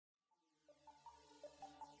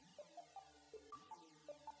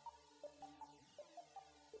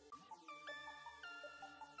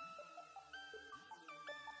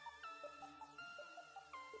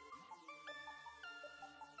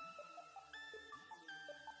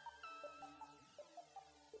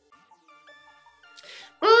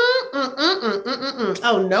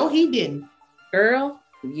Oh, no, he didn't. Girl,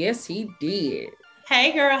 yes, he did.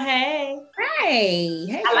 Hey, girl, hey.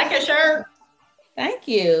 Hey. I like your shirt. Thank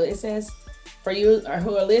you. It says, for you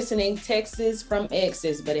who are listening, Texas from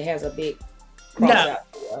exes, but it has a big cross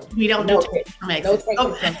out. We don't do Texas from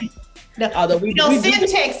exes. No, although we don't send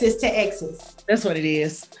Texas to exes. That's what it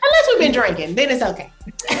is. Unless we've been drinking, then it's okay.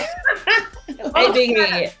 Hey, big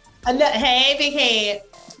head. Hey, big head.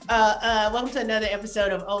 Welcome to another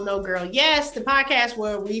episode of Oh No Girl Yes, the podcast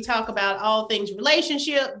where we talk about all things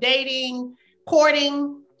relationship, dating,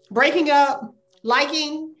 courting, breaking up,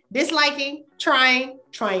 liking, disliking, trying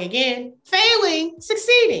again, failing,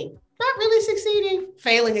 succeeding, not really succeeding,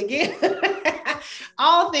 failing again.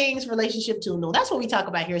 All things relationship tunnel. That's what we talk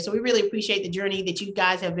about here. So we really appreciate the journey that you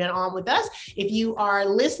guys have been on with us. If you are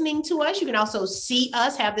listening to us, you can also see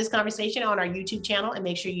us have this conversation on our YouTube channel, and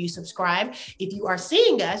make sure you subscribe. If you are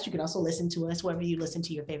seeing us, you can also listen to us wherever you listen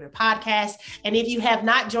to your favorite podcast. And if you have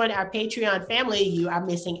not joined our Patreon family, you are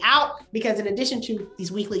missing out, because in addition to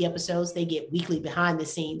these weekly episodes, they get weekly behind the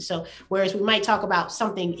scenes. So whereas we might talk about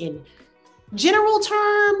something in general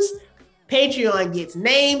terms, Patreon gets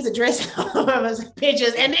names, addresses,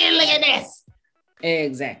 pictures, and then look at this.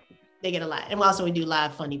 Exactly. They get a lot. And also we do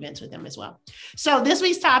live fun events with them as well. So this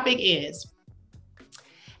week's topic is,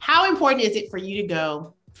 how important is it for you to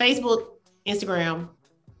go Facebook, Instagram,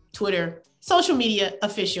 Twitter, social media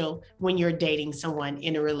official when you're dating someone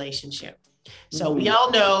in a relationship? So we all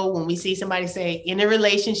know when we see somebody say in a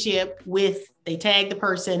relationship with, they tag the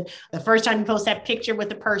person, the first time you post that picture with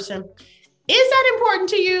the person, is that important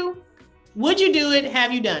to you? Would you do it?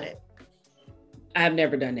 Have you done it? I've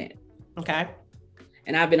never done that. Okay.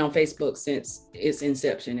 And I've been on Facebook since its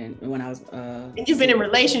inception, and when I was and you've been in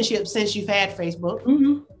relationships since you've had Facebook.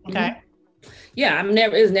 Okay. Yeah,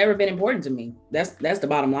 it's never been important to me. That's the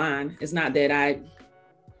bottom line. It's not that I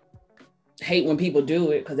hate when people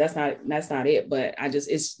do it, because that's not it, but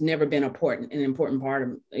it's never been an important part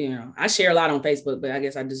of, I share a lot on Facebook, but I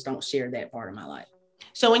guess I just don't share that part of my life.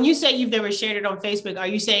 So when you say you've never shared it on Facebook, are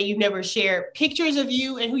you saying you've never shared pictures of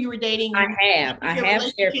you and who you were dating? I have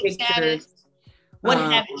shared pictures. Status? What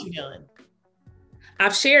haven't you done?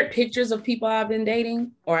 I've shared pictures of people I've been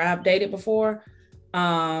dating or I've dated before,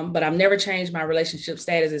 but I've never changed my relationship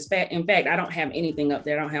status. In fact, I don't have anything up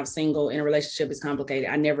there. I don't have single. In a relationship is complicated.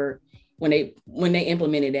 I never, when they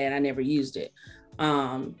implemented that, I never used it.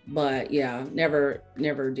 But yeah, never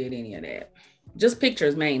did any of that. Just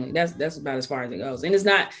pictures mainly. That's about as far as it goes. And it's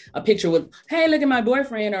not a picture with, hey, look at my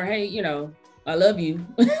boyfriend, or hey, I love you.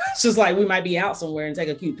 It's just like we might be out somewhere and take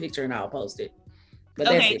a cute picture and I'll post it. But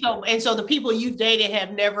okay, so the people you've dated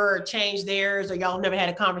have never changed theirs, or y'all never had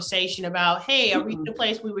a conversation about, hey, are we in the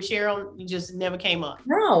place we were sharing? You just never came up.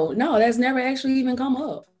 No, that's never actually even come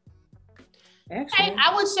up. Actually,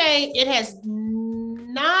 I would say it has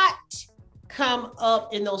not come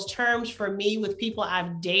up in those terms for me with people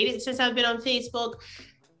I've dated since I've been on Facebook.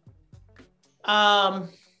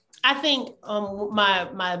 I think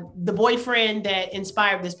the boyfriend that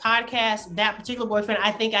inspired this podcast, that particular boyfriend,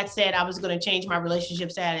 I think I said I was going to change my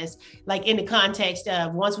relationship status, like in the context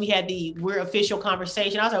of once we had the we're official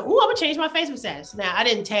conversation. I was like, I'm gonna change my Facebook status. Now, I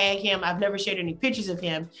didn't tag him. I've never shared any pictures of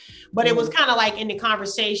him, but it was kind of like in the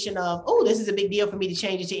conversation of, this is a big deal for me to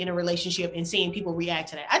change it to in a relationship, and seeing people react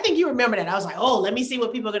to that. I think you remember that. I was like, let me see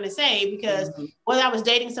what people are going to say, because whether I was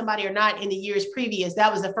dating somebody or not in the years previous,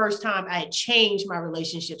 that was the first time I had changed my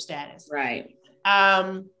relationship status. Right.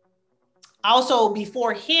 Also,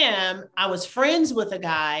 before him, I was friends with a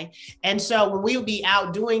guy. And so when we would be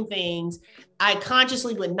out doing things, I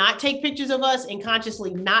consciously would not take pictures of us and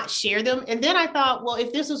consciously not share them. And then I thought, well,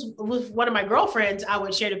 if this was with one of my girlfriends, I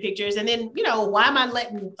would share the pictures. And then, why am I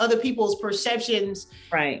letting other people's perceptions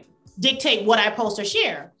dictate what I post or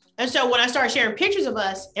share? And so when I started sharing pictures of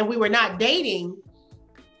us and we were not dating,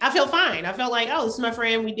 I felt fine. I felt like, this is my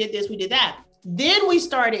friend. We did this, we did that. Then we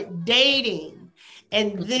started dating,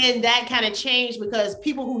 and then that kind of changed, because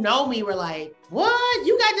people who know me were like, what?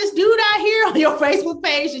 You got this dude out here on your Facebook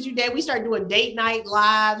page that you did? We started doing date night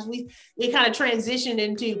lives. It kind of transitioned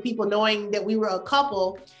into people knowing that we were a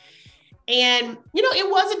couple. And, it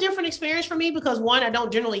was a different experience for me, because one, I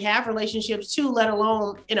don't generally have relationships. Two, let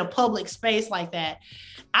alone in a public space like that.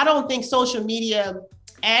 I don't think social media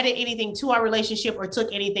added anything to our relationship or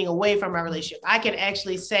took anything away from our relationship. I can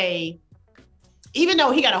actually say, even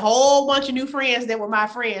though he got a whole bunch of new friends that were my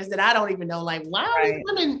friends that I don't even know, like, why are these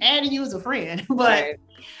women adding you as a friend? But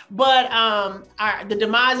the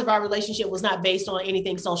demise of our relationship was not based on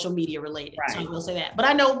anything social media related. So I will say that. But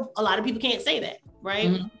I know a lot of people can't say that,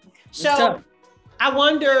 right? So I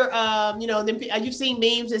wonder, then you've seen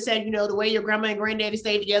memes that said, the way your grandma and granddaddy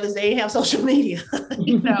stayed together is they didn't have social media,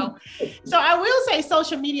 So I will say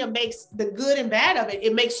social media makes the good and bad of it.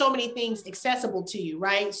 It makes so many things accessible to you,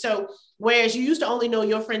 right? So whereas you used to only know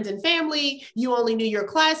your friends and family, you only knew your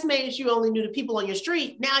classmates, you only knew the people on your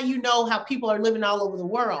street. Now you know how people are living all over the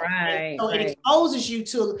world. Right. So it exposes you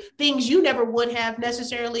to things you never would have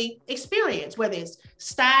necessarily experienced, whether it's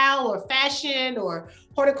style or fashion or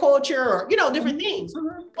horticulture or, different things.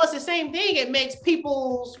 Well, it's the same thing. It makes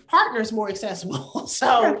people's partners more accessible.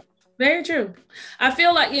 So very true. I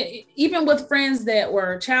feel like even with friends that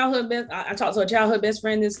were childhood best, I talked to a childhood best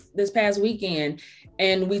friend this past weekend,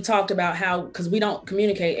 and we talked about how, because we don't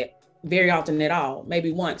communicate very often at all,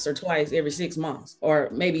 maybe once or twice every 6 months, or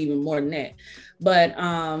maybe even more than that. But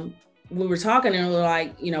we were talking and we were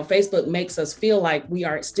like, Facebook makes us feel like we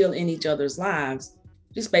are still in each other's lives,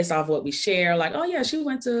 just based off what we share, like, oh yeah, she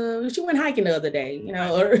went hiking the other day,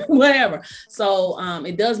 or whatever. So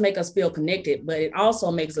it does make us feel connected, but it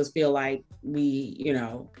also makes us feel like we,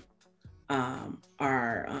 are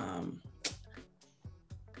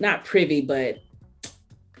not privy, but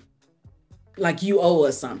like you owe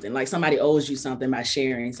us something, like somebody owes you something by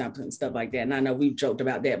sharing something, stuff like that. And I know we've joked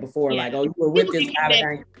about that before, like, oh, you were with this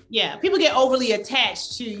guy. Yeah, people get overly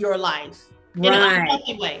attached to your life. Right. In an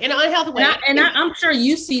unhealthy way. And I'm sure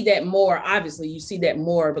you see that more, obviously you see that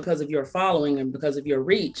more because of your following and because of your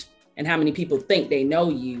reach and how many people think they know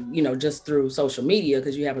you, just through social media,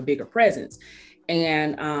 because you have a bigger presence.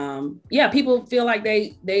 And people feel like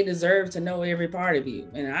they deserve to know every part of you.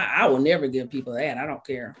 And I will never give people that. I don't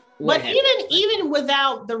care. But even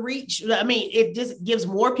without the reach, I mean, it just gives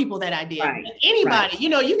more people that idea. Right. Like anybody,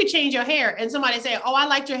 you can change your hair and somebody say, oh, I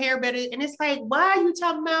liked your hair better. And it's like, why are you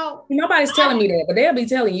talking about? Nobody's telling me that, but they'll be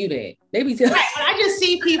telling you that. They be telling. Right. But I just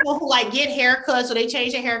see people who like get haircuts, so they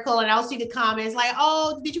change their hair color, and I'll see the comments like,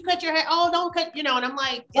 oh, did you cut your hair? Oh, don't cut, and I'm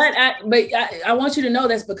like. But I want you to know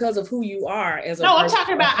that's because of who you are as a No, I'm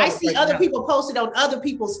talking about, I see other people posted on other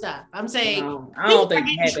people's stuff. I'm saying, I don't think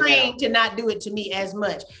are getting trained to not do it to me as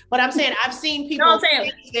much. But I'm saying, I've seen people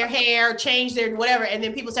change their hair, change their whatever, and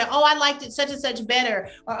then people say, oh, I liked it such and such better.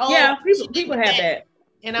 Or, oh, yeah, people have that.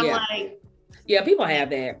 And I'm like. Yeah, people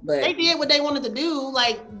have that, but they did what they wanted to do.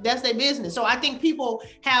 Like, that's their business. So I think people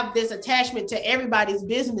have this attachment to everybody's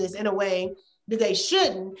business in a way that they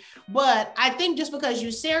shouldn't. But I think just because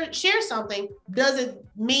you share something doesn't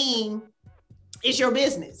mean it's your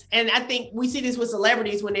business. And I think we see this with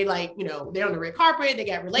celebrities when they like, they're on the red carpet, they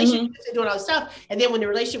got relationships, they're doing all this stuff. And then when the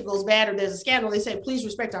relationship goes bad or there's a scandal, they say, please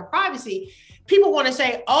respect our privacy. People want to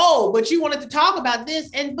say, oh, but you wanted to talk about this.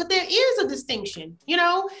 But there is a distinction,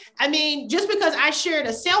 I mean, just because I shared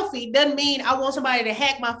a selfie doesn't mean I want somebody to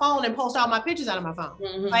hack my phone and post all my pictures out of my phone.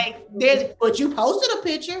 But you posted a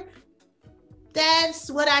picture. That's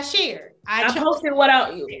what I shared. I posted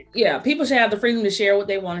people should have the freedom to share what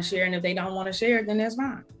they want to share. And if they don't want to share it, then that's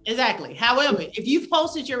fine. Exactly. However, if you've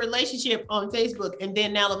posted your relationship on Facebook and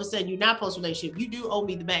then now all of a sudden you're not posting relationship, you do owe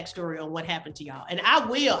me the backstory on what happened to y'all. And I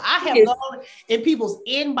have gone in people's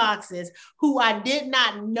inboxes who I did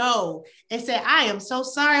not know and said, I am so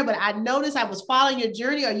sorry, but I noticed I was following your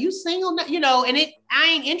journey. Are you single? And I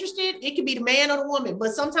ain't interested. It could be the man or the woman.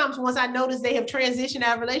 But sometimes once I notice they have transitioned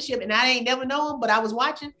out of relationship and I ain't never know them, but I was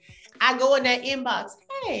watching, I go in that inbox.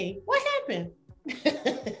 Hey, what happened?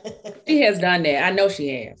 She has done that. I know she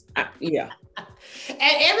has. Yeah. And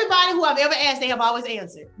everybody who I've ever asked, they have always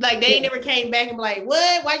answered. Like they never came back and be like,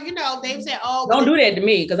 what? Why? They said, oh. Don't do that to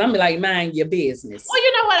me because I'm like, mind your business. Well,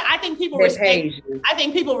 you know what? I think people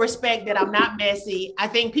respect that I'm not messy. I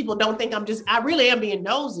think people don't think I really am being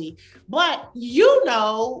nosy. But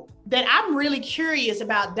that I'm really curious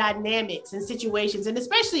about dynamics and situations, and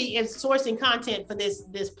especially in sourcing content for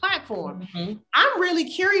this platform. Mm-hmm. I'm really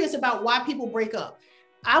curious about why people break up.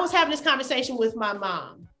 I was having this conversation with my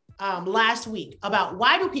mom last week about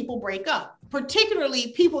why do people break up,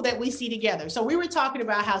 particularly people that we see together. So we were talking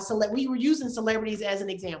about how we were using celebrities as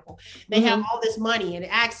an example. They have all this money and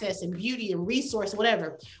access and beauty and resource,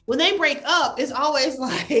 whatever. When they break up, it's always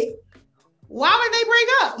like, why would they break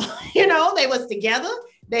up? They was together.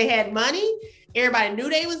 They had money. Everybody knew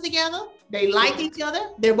they was together. They like each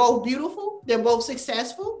other. They're both beautiful. They're both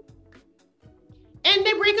successful. And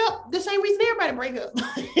they break up the same reason everybody break up.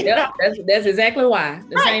 Yeah, that's exactly why.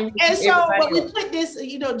 Same. And so, but we put this,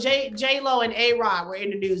 J-Lo and A-Rod were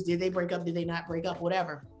in the news. Did they break up? Did they not break up?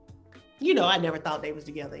 Whatever. I never thought they was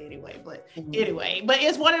together anyway, but anyway, but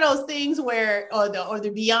it's one of those things where, or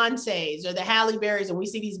the Beyoncés or the Halle Berrys, and we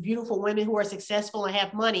see these beautiful women who are successful and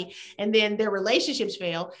have money, and then their relationships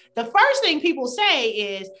fail. The first thing people say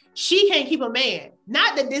is she can't keep a man.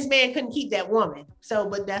 Not that this man couldn't keep that woman. So,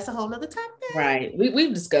 but that's a whole nother topic. Right.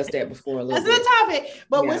 We've discussed that before a little bit. That's a topic.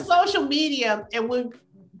 But with social media, and when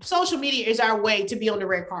social media is our way to be on the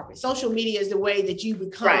red carpet. Social media is the way that you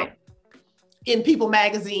become in People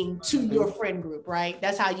Magazine to your friend group, right?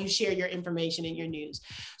 That's how you share your information and your news.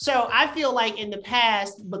 So I feel like in the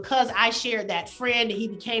past, because I shared that friend and he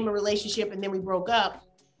became a relationship and then we broke up,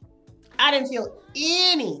 I didn't feel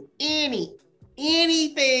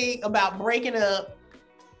anything about breaking up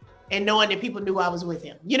and knowing that people knew I was with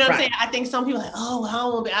him. You know what I'm saying? I think some people are like, oh, I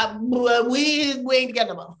don't want to be, we ain't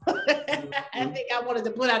together no more. I think I wanted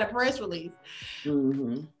to put out a press release.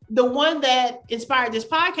 The one that inspired this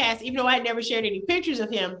podcast, even though I had never shared any pictures of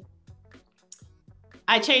him,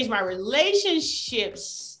 I changed my relationship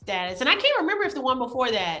status. And I can't remember if the one before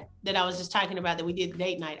that I was just talking about that we did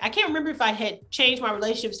date night, I can't remember if I had changed my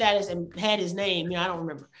relationship status and had his name. I don't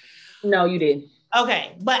remember. No, you didn't.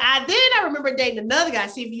 Okay. But I remember dating another guy,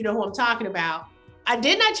 see if you know who I'm talking about. I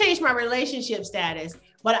did not change my relationship status,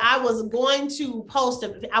 but I was going to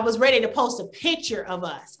I was ready to post a picture of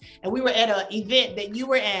us. And we were at an event that you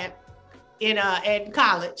were at at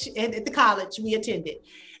college, and at the college we attended.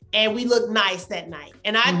 And we looked nice that night.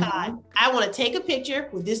 And I thought, I want to take a picture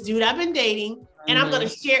with this dude I've been dating. And I'm going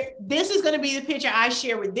to share, this is going to be the picture I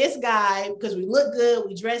share with this guy because we look good,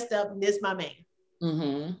 we dressed up, and this my man.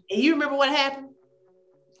 And you remember what happened?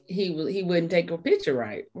 He wouldn't take a picture,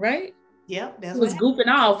 right? Yep. He was goofing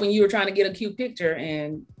off when you were trying to get a cute picture,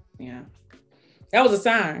 and that was a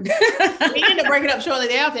sign. We ended up breaking up shortly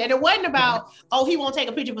thereafter. And it wasn't about, he won't take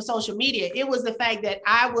a picture for social media. It was the fact that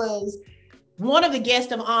I was one of the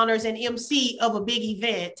guests of honors and MC of a big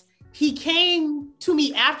event. He came to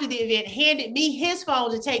me after the event, handed me his phone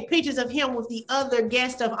to take pictures of him with the other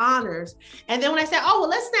guest of honors. And then when I said,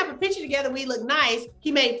 let's snap a picture together, we look nice,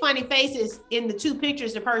 he made funny faces in the two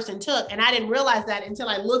pictures the person took. And I didn't realize that until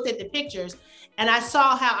I looked at the pictures and I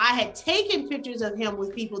saw how I had taken pictures of him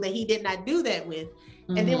with people that he did not do that with.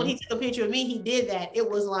 And then when he took a picture of me, he did that. It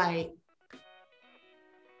was like,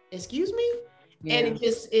 excuse me? Yeah. And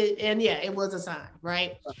it was a sign,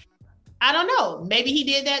 right? I don't know. Maybe he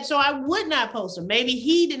did that so I would not post him. Maybe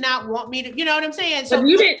he did not want me to, you know what I'm saying? So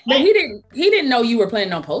he didn't know you were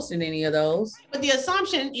planning on posting any of those. But the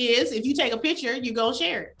assumption is if you take a picture, you go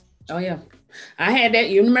share it. Oh yeah. I had that.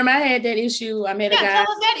 You remember I had that issue. I met a guy. Tell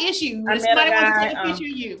us that issue. Somebody wants to take a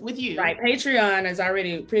picture with you. Right. Patreon is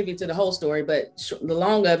already privy to the whole story, but the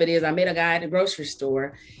long of it is I met a guy at the grocery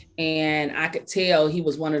store and I could tell he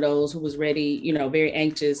was one of those who was ready, very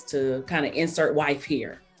anxious to kind of insert wife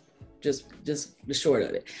here. Just the short of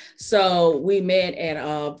it. So we met at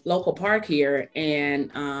a local park here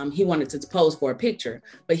and he wanted to pose for a picture,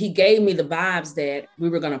 but he gave me the vibes that we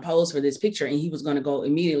were going to pose for this picture and he was going to go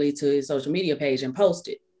immediately to his social media page and post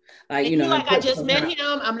it. Like, I just met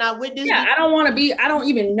him. I'm not with this. Yeah, I don't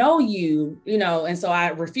even know you, and so I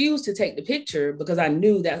refused to take the picture because I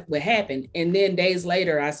knew that would happen. And then days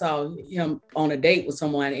later, I saw him on a date with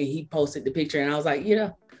someone and he posted the picture and I was like,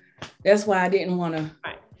 that's why I didn't want to.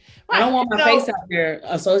 Right. I don't want my face out there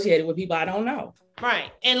associated with people I don't know. Right.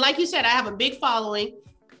 And like you said, I have a big following.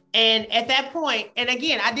 And at that point, and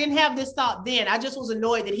again, I didn't have this thought then. I just was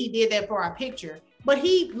annoyed that he did that for our picture. But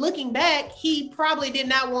looking back, he probably did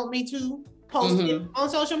not want me to post it on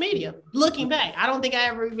social media. Looking back, I don't think I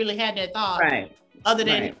ever really had that thought other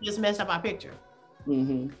than just mess up our picture.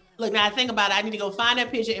 Look, now I think about it, I need to go find that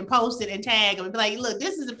picture and post it and tag him and be like, look,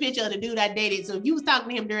 this is a picture of the dude I dated. So if you was talking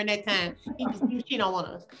to him during that time, he cheat on one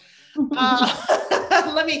of us.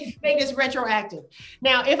 Let me make this retroactive.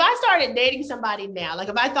 Now, if I started dating somebody now, like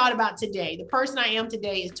if I thought about today, the person I am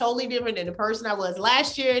today is totally different than the person I was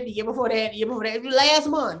last year, the year before that, last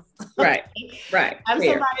month. Right. I'm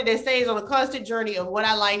somebody that stays on a constant journey of what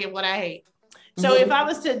I like and what I hate. So if I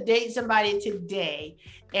was to date somebody today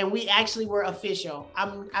and we actually were official,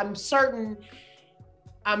 I'm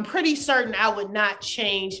pretty certain I would not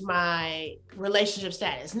change my relationship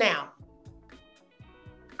status. Now,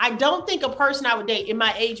 I don't think a person I would date in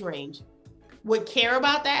my age range would care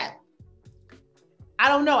about that. I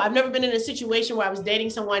don't know. I've never been in a situation where I was dating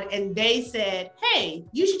someone and they said, hey,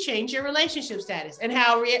 you should change your relationship status, and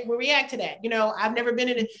how we react to that. I've never been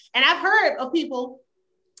in it. And I've heard of people,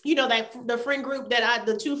 that the friend group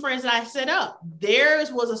the two friends that I set up,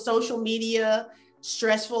 theirs was a social media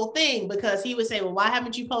stressful thing because he would say, well, why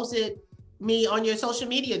haven't you posted me on your social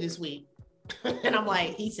media this week? And I'm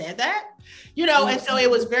like, he said that? you know, and so it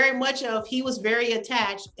was very much of, he was very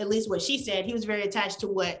attached, at least what she said, he was very attached to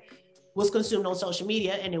what was consumed on social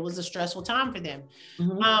media, and it was a stressful time for them.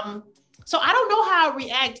 So I don't know how I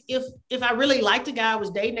react if I really liked a guy,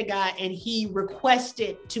 was dating a guy, and he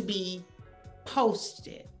requested to be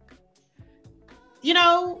posted, you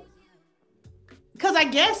know, because I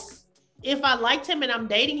guess if I liked him and I'm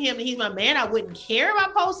dating him and he's my man, I wouldn't care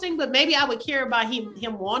about posting, but maybe I would care about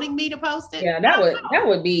him wanting me to post it. Yeah, that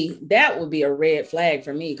would be a red flag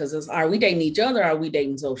for me, because are we dating each other, or are we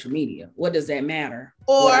dating social media? What does that matter?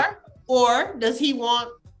 Or does he want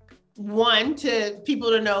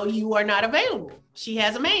people to know you are not available? She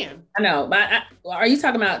has a man. I know, but are you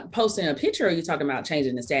talking about posting a picture, or are you talking about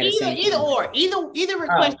changing the status? Either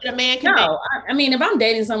request that a man can. No, I mean, if I'm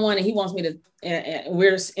dating someone and he wants me to,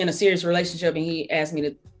 we're in a serious relationship, and he asked me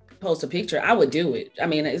to post a picture, I would do it. I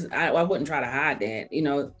mean, I wouldn't try to hide that. You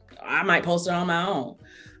know, I might post it on my own.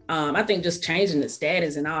 I think just changing the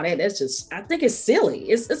status and all that, that's just, I think it's silly.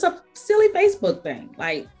 It's a silly Facebook thing.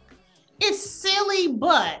 Like, it's silly,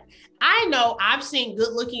 but I know I've seen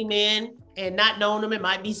good-looking men and not knowing them. It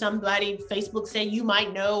might be somebody Facebook say you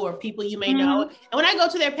might know, or people you may know. And when I go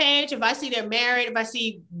to their page, if I see they're married, if I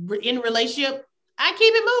see in a relationship, I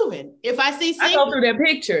keep it moving. If I see single, I go through their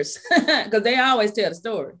pictures because they always tell the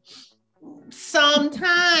story.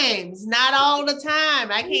 Sometimes, not all the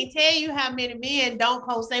time. I can't tell you how many men don't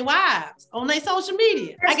post their wives on their social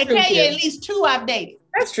media. That's I can tell you at least 2 I've dated.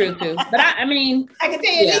 That's true too. But I mean, I can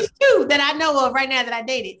tell you at least 2 that I know of right now that I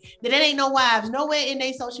dated, that ain't no wives nowhere in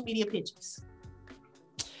their social media pictures.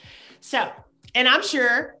 So, and I'm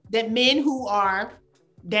sure that men who are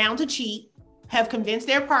down to cheat have convinced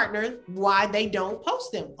their partner why they don't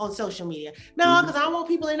post them on social media. No, because I don't want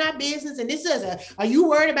people in our business. And this is are you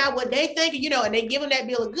worried about what they think? You know, and they give them that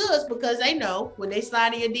bill of goods because they know when they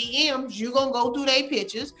slide in your DMs, you're going to go through their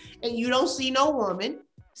pictures and you don't see no woman.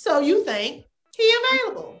 So you think he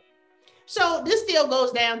available. So this still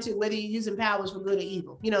goes down to whether you're using powers for good or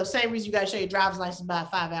evil. You know, same reason you got to show your driver's license by a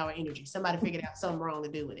 5-hour energy. Somebody figured out something wrong to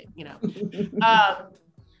do with it, you know.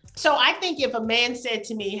 So I think if a man said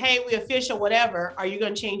to me, hey, we official, whatever, are you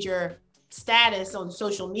going to change your status on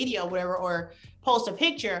social media or whatever, or post a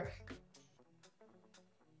picture?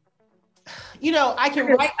 You know, I can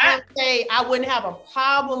right now say I wouldn't have a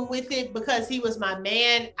problem with it because he was my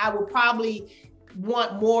man. I would probably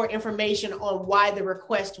want more information on why the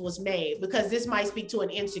request was made, because this might speak to an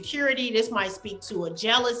insecurity. This might speak to a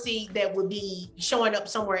jealousy that would be showing up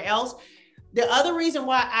somewhere else. The other reason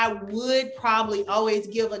why I would probably always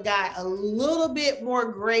give a guy a little bit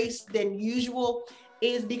more grace than usual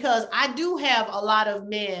is because I do have a lot of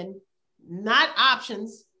men, not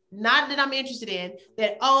options, not that I'm interested in,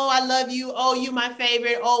 that, oh, I love you. Oh, you my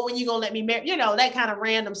favorite. Oh, when you gonna let me marry? You know, that kind of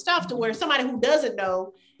random stuff, to where somebody who doesn't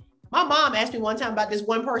know. My mom asked me one time about this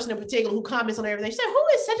one person in particular who comments on everything. She said, who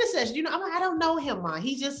is such and such? You know, I'm like, I don't know him, Mom.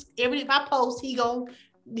 He just, if I post,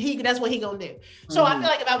 that's what he gonna do. So I feel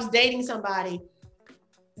like if I was dating somebody,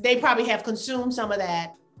 they probably have consumed some of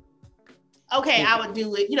that. Okay, I would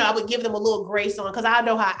do it. You know, I would give them a little grace on, because I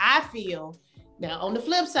know how I feel. Now, on the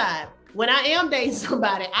flip side, when I am dating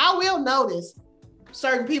somebody, I will notice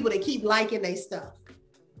certain people that keep liking their stuff.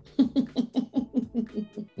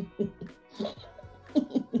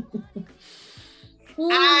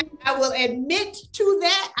 I will admit to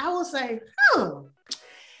that. I will say,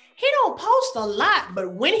 he don't post a lot,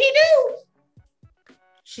 but when he do,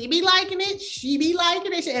 she be liking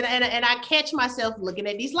it. And I catch myself looking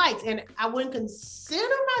at these likes, and I wouldn't consider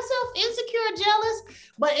myself insecure or jealous,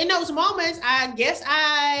 but in those moments, I guess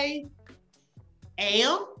I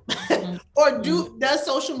am. Or does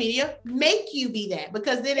social media make you be that?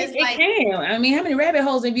 Because then it can. I mean, how many rabbit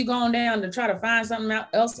holes have you gone down to try to find something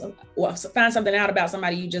else, or find something out about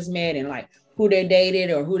somebody you just met, and like who they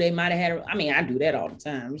dated or who they might have had? I mean, I do that all the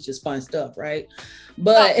time. It's just fun stuff, right?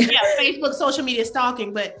 But Facebook, social media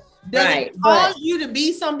stalking, but does it cause you to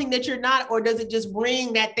be something that you're not, or does it just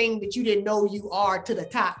bring that thing that you didn't know you are to the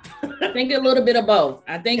top? I think a little bit of both.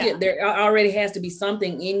 I think there already has to be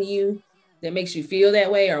something in you that makes you feel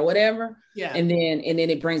that way or whatever. Yeah. And then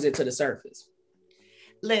it brings it to the surface.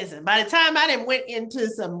 Listen, by the time I done went into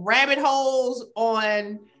some rabbit holes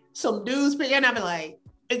on some dudes, and I've been like,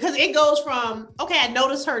 because it goes from, okay, I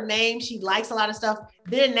noticed her name, she likes a lot of stuff.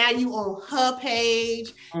 Then now you on her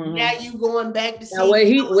page. Now you going back to see. Now what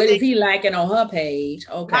is he liking on her page?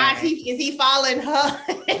 Okay. Is he following her?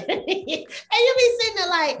 And you be sitting there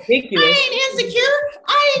like, ridiculous. I ain't insecure,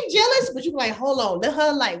 I ain't jealous, but you be like, hold on, let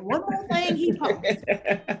her like one more thing he posts.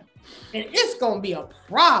 And it's gonna be a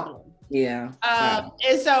problem. Yeah.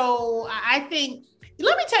 And so I think,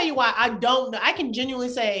 let me tell you why I don't know. I can genuinely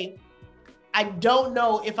say I don't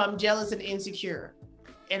know if I'm jealous and insecure.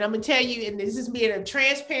 And I'm gonna tell you, and this is being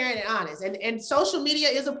transparent and honest, and social media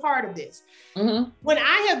is a part of this. Mm-hmm. When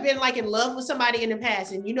I have been like in love with somebody in the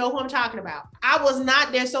past, and you know who I'm talking about, I was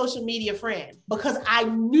not their social media friend because I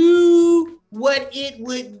knew what it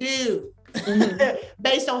would do mm-hmm.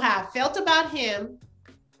 based on how I felt about him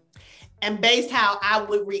and based how I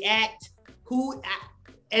would react,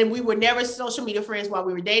 and we were never social media friends while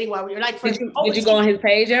we were dating, while we were like friends. Did you go on his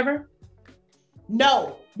page ever?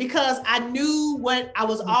 No, because I knew what I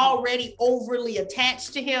was already overly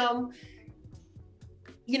attached to him.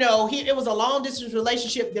 You know, it was a long distance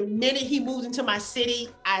relationship. The minute he moved into my city,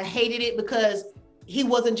 I hated it because he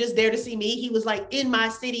wasn't just there to see me. He was like in my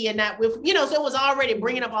city and not with, you know, so it was already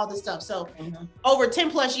bringing up all this stuff. So over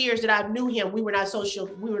 10 plus years that I knew him, we were not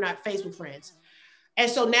Facebook friends.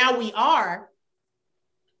 And so now we are.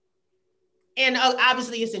 And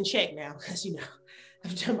obviously it's in check now because, you know,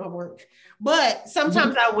 I've done my work. But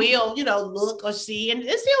sometimes I will, you know, look or see, and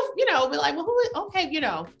it's still, you know, be like, well, who is, okay, you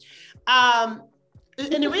know. And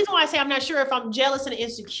the reason why I say I'm not sure if I'm jealous and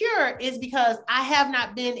insecure is because I have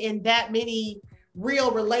not been in that many real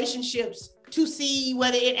relationships to see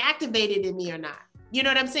whether it activated in me or not. You know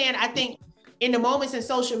what I'm saying? I think in the moments in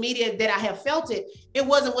social media that I have felt it, it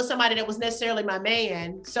wasn't with somebody that was necessarily my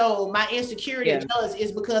man. So my insecurity and jealous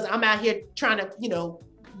is because I'm out here trying to, you know,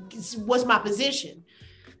 what's my position?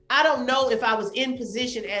 I don't know if I was in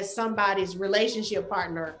position as somebody's relationship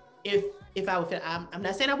partner. If I would, I'm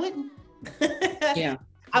not saying I wouldn't. Yeah.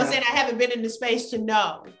 I was saying I haven't been in the space to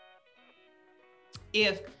know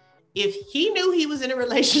if he knew he was in a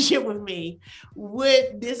relationship with me,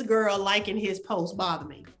 would this girl liking his post bother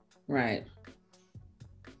me? Right.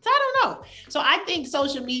 So I don't know. So I think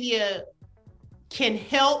social media can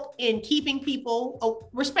help in keeping people,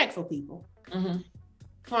 respectful people,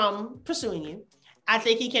 from pursuing you. I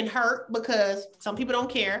think it can hurt because some people don't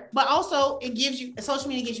care, but also social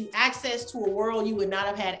media gives you access to a world you would not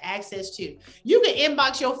have had access to. You can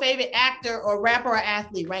inbox your favorite actor or rapper or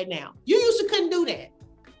athlete right now. You used to couldn't do that.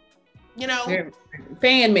 You know,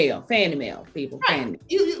 fan mail, people. Right. Fan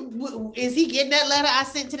mail. Is he getting that letter I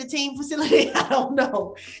sent to the team facility? I don't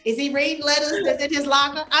know. Is he reading letters that's in his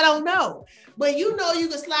locker? I don't know. But you know, you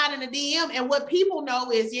can slide in a DM, and what people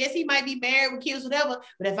know is, yes, he might be married with kids, whatever.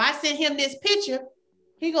 But if I send him this picture,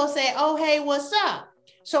 he gonna say, "Oh, hey, what's up?"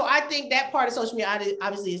 So I think that part of social media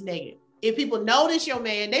obviously is negative. If people notice your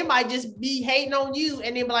man, they might just be hating on you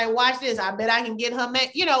and then be like, watch this, I bet I can get her man,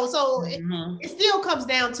 you know, so it still comes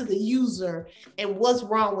down to the user and what's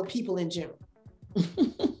wrong with people in general.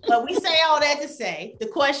 But we say all that to say, the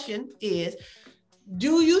question is,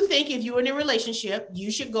 do you think if you're in a relationship,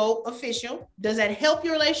 you should go official? Does that help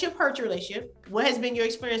your relationship, hurt your relationship? What has been your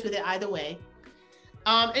experience with it either way?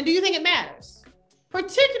 And do you think it matters?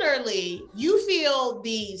 Particularly, you feel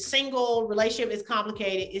the single relationship is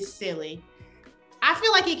complicated, is silly. I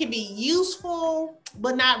feel like it can be useful,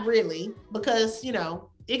 but not really, because, you know,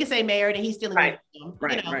 it can say married and he's still in right.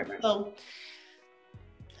 Right.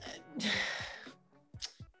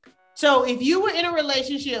 So if you were in a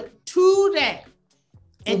relationship today,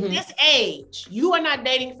 at this age, you are not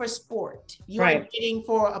dating for sport. You are dating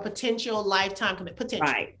for a potential lifetime commitment.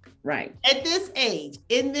 Right. At this age,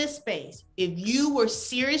 in this space, if you were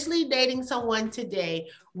seriously dating someone today,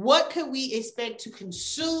 what could we expect to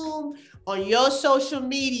consume on your social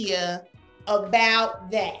media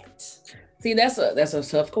about that? See, that's a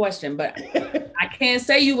tough question, but I can't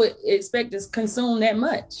say you would expect to consume that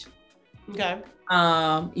much. Okay.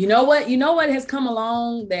 You know what has come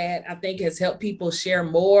along that I think has helped people share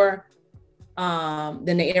more than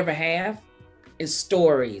they ever have is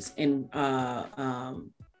stories and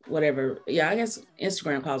whatever. Yeah, I guess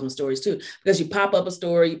Instagram calls them stories too, because you pop up a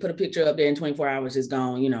story, you put a picture up there in 24 hours, it's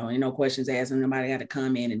gone, you know, and no questions asked, and nobody got to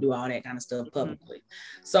come in and do all that kind of stuff publicly.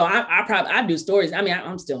 So I do stories. I mean,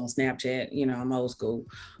 I'm still on Snapchat, you know, I'm old school.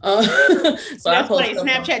 So that's funny.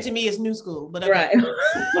 Snapchat to me is new school, but okay. Right.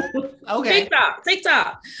 Okay.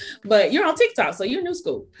 TikTok, but you're on TikTok, so you're new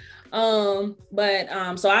school. So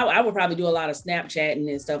I would probably do a lot of Snapchatting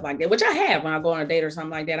and stuff like that, which I have when I go on a date or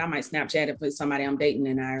something like that. I might Snapchat it with somebody I'm dating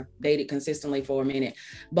and I dated consistently for a minute.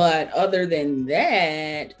 But other than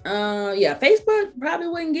that, Facebook probably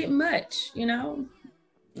wouldn't get much, you know,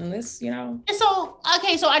 unless, you know. And so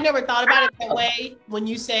I never thought about it that way when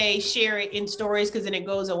you say share it in stories, because then it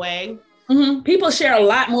goes away. People share a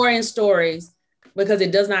lot more in stories because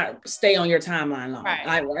it does not stay on your timeline long. Right.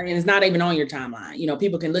 And it's not even on your timeline. You know,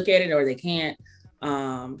 people can look at it or they can't.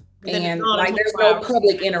 And like there's no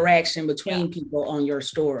public interaction between people on your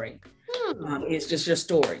story. It's just your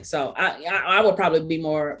story. So I would probably be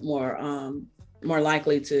more more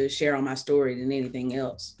likely to share on my story than anything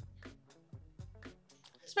else.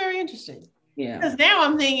 It's very interesting. Yeah. Because now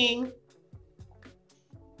I'm thinking,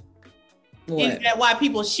 is that why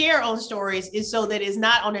people share on stories is so that it's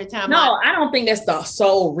not on their timeline? No, I don't think that's the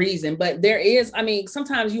sole reason, but there is, I mean,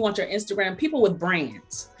 sometimes you want your Instagram, people with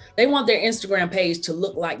brands, they want their Instagram page to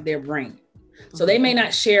look like their brand. So they may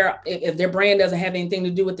not share, if their brand doesn't have anything to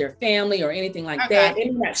do with their family or anything like that, they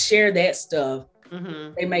may not share that stuff.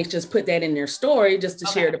 They may just put that in their story just to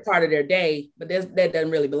share the part of their day, but that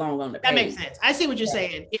doesn't really belong on the page. That makes sense. I see what you're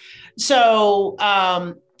saying. So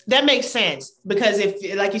that makes sense, because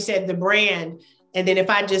if, like you said, the brand, and then if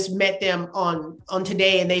I just met them on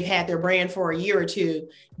today and they've had their brand for a year or two,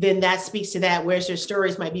 then that speaks to that, whereas their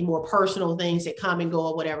stories might be more personal things that come and go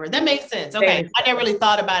or whatever. That makes sense. Okay. I never really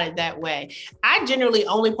thought about it that way. I generally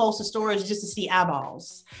only post the stories just to see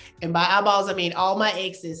eyeballs. And by eyeballs, I mean all my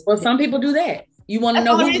exes. Well, some people do that. You want to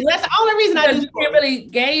know who's that's the only reason I do. You can't really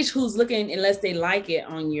gauge who's looking unless they like it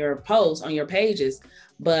on your posts, on your pages.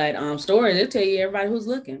 But stories, they'll tell you everybody who's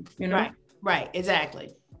looking, you know? Right,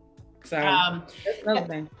 exactly. So that's another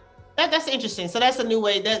thing. That's interesting. So that's a new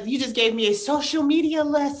way that you just gave me a social media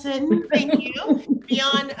lesson. Thank you.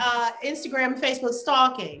 Beyond Instagram, Facebook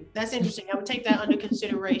stalking. That's interesting. I would take that under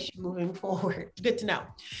consideration moving forward. Good to know.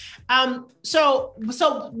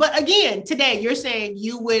 But again, today you're saying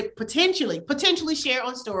you would potentially share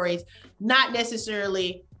on stories, not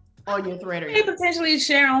necessarily on your thread. Or potentially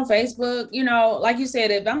share on Facebook. You know, like you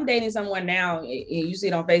said, if I'm dating someone now and you see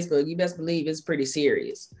it on Facebook, you best believe it's pretty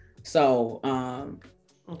serious. So,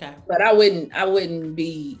 okay. But I wouldn't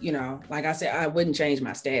be, you know, like I said, I wouldn't change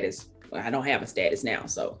my status. I don't have a status now,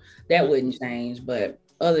 so that wouldn't change. But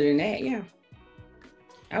other than that, yeah,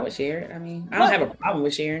 I would share it. I mean, I don't have a problem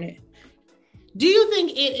with sharing it. Do you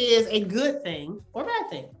think it is a good thing or bad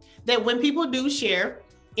thing that when people do share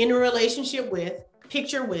in a relationship with,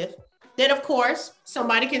 picture with, that of course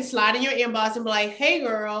somebody can slide in your inbox and be like, hey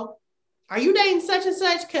girl, are you dating such and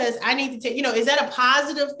such? Because I need to take, you know, is that a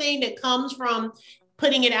positive thing that comes from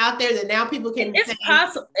putting it out there that now people can? It's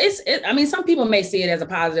possible. I mean, some people may see it as a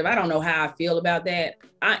positive. I don't know how I feel about that.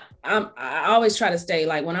 I always try to stay,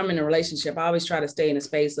 like when I'm in a relationship, I always try to stay in a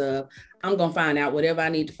space of, I'm going to find out whatever I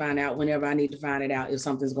need to find out whenever I need to find it out if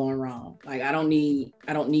something's going wrong. Like I don't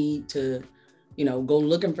need to, you know, go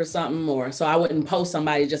looking for something, or so I wouldn't post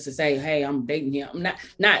somebody just to say, hey, I'm dating him. I'm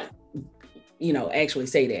not, you know, actually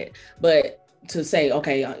say that, but to say,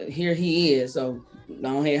 okay, here he is. So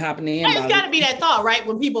go ahead, hopping in. It's got to be that thought, right?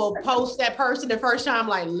 When people post that person the first time,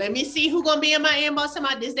 like, let me see who's going to be in my inbox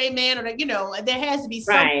about this day, man, or, you know, there has to be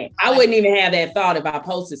something. Right. I wouldn't even have that thought if I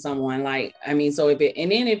posted someone, like, I mean, so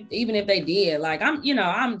even if they did, like,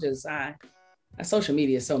 social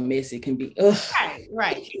media is so messy, it can be. Ugh.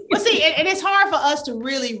 Right. But see, and it's hard for us to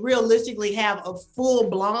really realistically have a full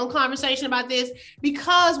blown conversation about this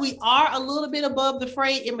because we are a little bit above the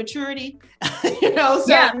fray in maturity. You know, so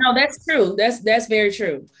yeah, no, that's true. That's very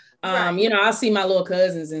true. You know, I see my little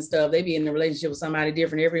cousins and stuff. They be in a relationship with somebody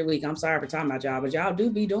different every week. I'm sorry for talking about y'all, but y'all do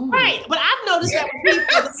be doing right. But I've noticed that with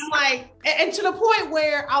people, I'm like, and to the point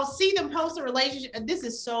where I'll see them post a relationship. And this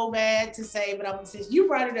is so bad to say, but I'm gonna say, you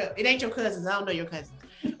brought it up. It ain't your cousins. I don't know your cousins.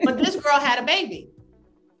 But this girl had a baby.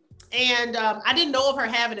 And I didn't know of her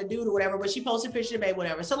having a dude or whatever, but she posted a picture of the baby,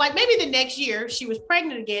 whatever. So like maybe the next year she was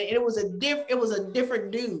pregnant again, and it was a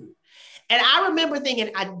different dude. And I remember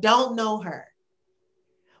thinking, I don't know her,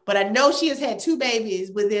 but I know she has had 2 babies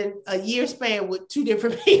within a year span with 2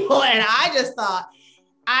 different people. And I just thought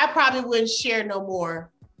I probably wouldn't share no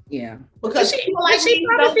more. Yeah. Because people like me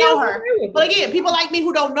who don't know her. But again, people like me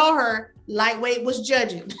who don't know her, lightweight was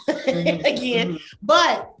judging again.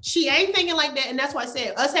 But she ain't thinking like that. And that's why I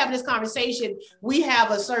said us having this conversation, we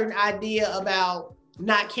have a certain idea about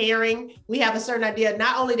not caring. We have a certain idea,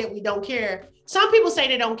 not only that we don't care. Some people say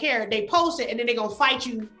they don't care. They post it and then they're going to fight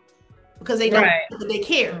you because they don't, but they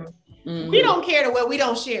care. We don't care to where we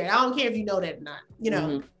don't share it. I don't care if you know that or not. You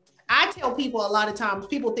know, I tell people a lot of times,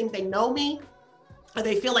 people think they know me or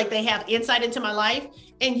they feel like they have insight into my life.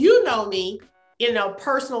 And you know me in a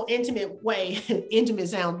personal, intimate way. Intimate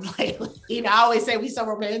sounds like, you know, I always say we so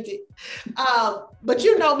romantic. But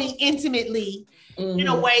you know me intimately in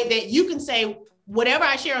a way that you can say, whatever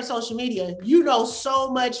I share on social media, you know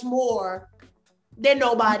so much more than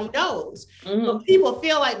nobody knows. But people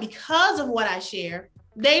feel like because of what I share,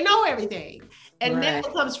 they know everything. And that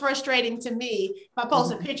becomes frustrating to me. If I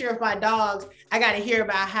post a picture of my dogs, I got to hear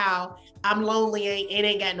about how I'm lonely and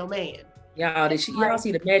ain't got no man. Y'all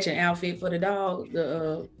see the matching outfit for the dog?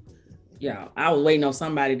 I was waiting on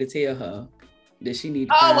somebody to tell her that she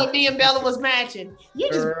needed. When me and Bella was matching.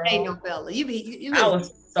 You just ain't no Bella. I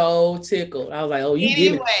was so tickled. I was like, oh,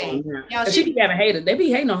 you Anyway, y'all, she be having haters. They be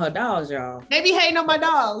hating on her dogs, y'all. They be hating on my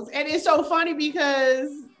dogs. And it's so funny because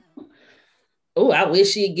oh, I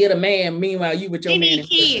wish she'd get a man. Meanwhile, you with your man. Need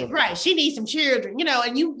kids, right? She needs some children, you know,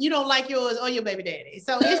 and you don't like yours or your baby daddy.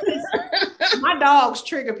 So it's just, my dogs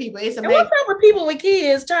trigger people. It's amazing. And what's up with people with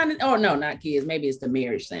kids trying to? Oh no, not kids. Maybe it's the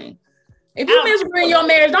marriage thing. If you're miserable in your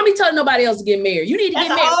marriage, don't be telling nobody else to get married. You need to get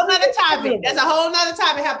married. That's a whole nother topic. That's a whole nother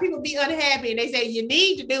topic. How people be unhappy and they say you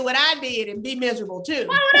need to do what I did and be miserable too.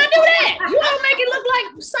 Why would I do that? You don't make it look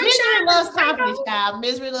like sunshine. Misery loves company, child.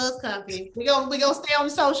 Misery loves company. We gonna stay on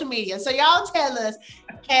social media. So y'all tell us: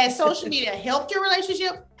 has social media helped your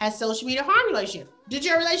relationship? Has social media harmed your relationship? Did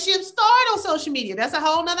your relationship start on social media? That's a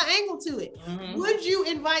whole nother angle to it. Mm-hmm. Would you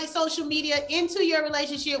invite social media into your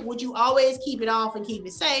relationship? Would you always keep it off and keep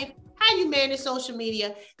it safe? How you manage social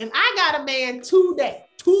media? If I got a man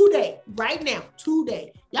today, right now,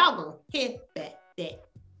 y'all gonna hit that.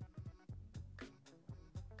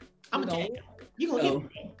 I'm gonna tell you, you gonna hit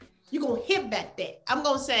that. You gonna hit that. I'm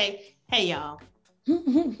gonna say, hey y'all,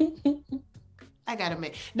 I got a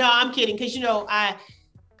man. No, I'm kidding, because you know what?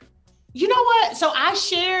 So I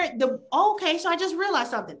shared so I just realized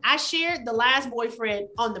something. I shared the last boyfriend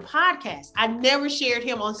on the podcast. I never shared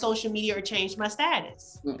him on social media or changed my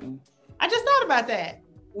status. Mm-mm. I just thought about that.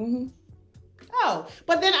 Mm-hmm. Oh,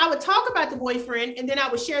 but then I would talk about the boyfriend and then I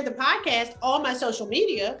would share the podcast on my social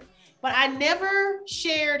media, but I never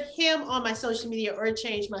shared him on my social media or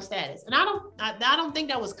changed my status. And I don't think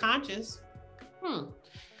that was conscious.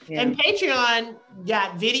 Yeah. And Patreon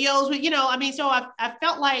got videos with, so I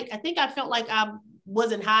felt like I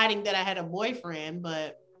wasn't hiding that I had a boyfriend,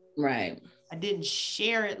 but right. I didn't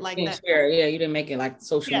share it like that. Share it. Yeah, you didn't make it like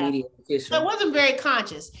social media official. So it wasn't very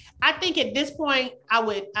conscious. I think at this point I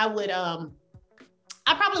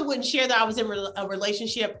probably wouldn't share that I was in a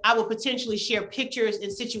relationship. I would potentially share pictures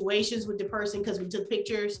and situations with the person because we took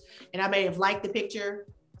pictures and I may have liked the picture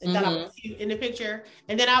and thought I was cute in the picture.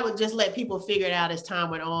 And then I would just let people figure it out as time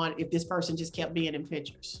went on if this person just kept being in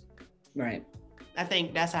pictures. Right. I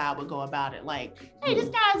think that's how I would go about it. Like, hey, this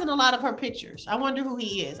guy's in a lot of her pictures. I wonder who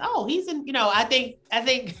he is. Oh, he's in, I think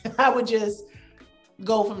I would just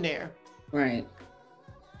go from there. Right.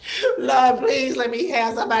 Lord, please let me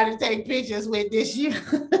have somebody to take pictures with this year.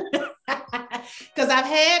 Because I've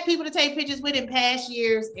had people to take pictures with in past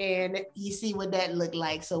years and you see what that looked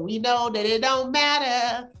like. So we know that it don't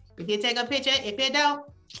matter. If you take a picture, if it don't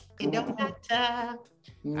matter.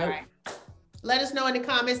 Nope. All right. Let us know in the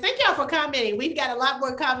comments. Thank y'all for commenting. We've got a lot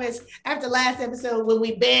more comments after last episode when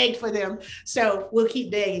we begged for them. So we'll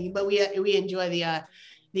keep begging, but we enjoy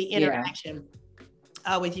the interaction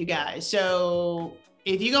with you guys. So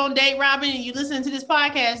if you're going to date Robin and you listen to this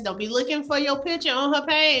podcast, don't be looking for your picture on her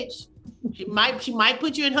page. She might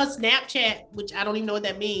put you in her Snapchat, which I don't even know what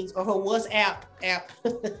that means, or her WhatsApp app.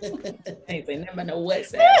 Ain't say never know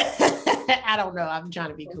WhatsApp. I don't know. I'm trying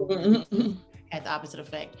to be cool. Had the opposite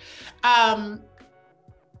effect. And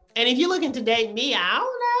if you're looking to date me, I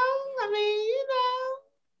don't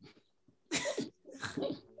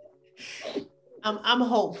know. I'm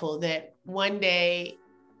hopeful that one day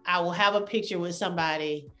I will have a picture with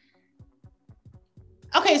somebody.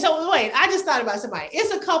 Okay, so wait, I just thought about somebody.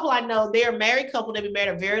 It's a couple I know. They're a married couple. They've been married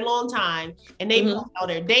a very long time, and they post all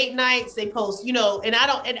their date nights. They post, and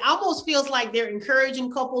it almost feels like they're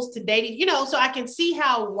encouraging couples to date, so I can see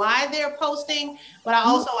why they're posting, but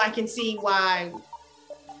I can see why,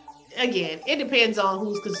 again, it depends on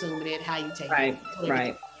who's consuming it, how you take it.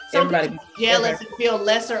 Right. Some people jealous and feel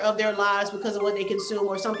lesser of their lives because of what they consume,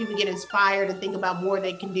 or some people get inspired and think about more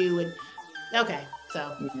they can do. And okay,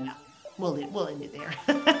 so yeah. We'll end it there.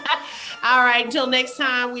 All right. Until next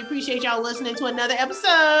time, we appreciate y'all listening to another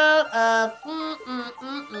episode of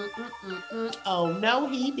Oh No,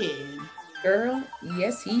 He Did. Girl,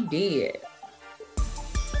 yes, he did.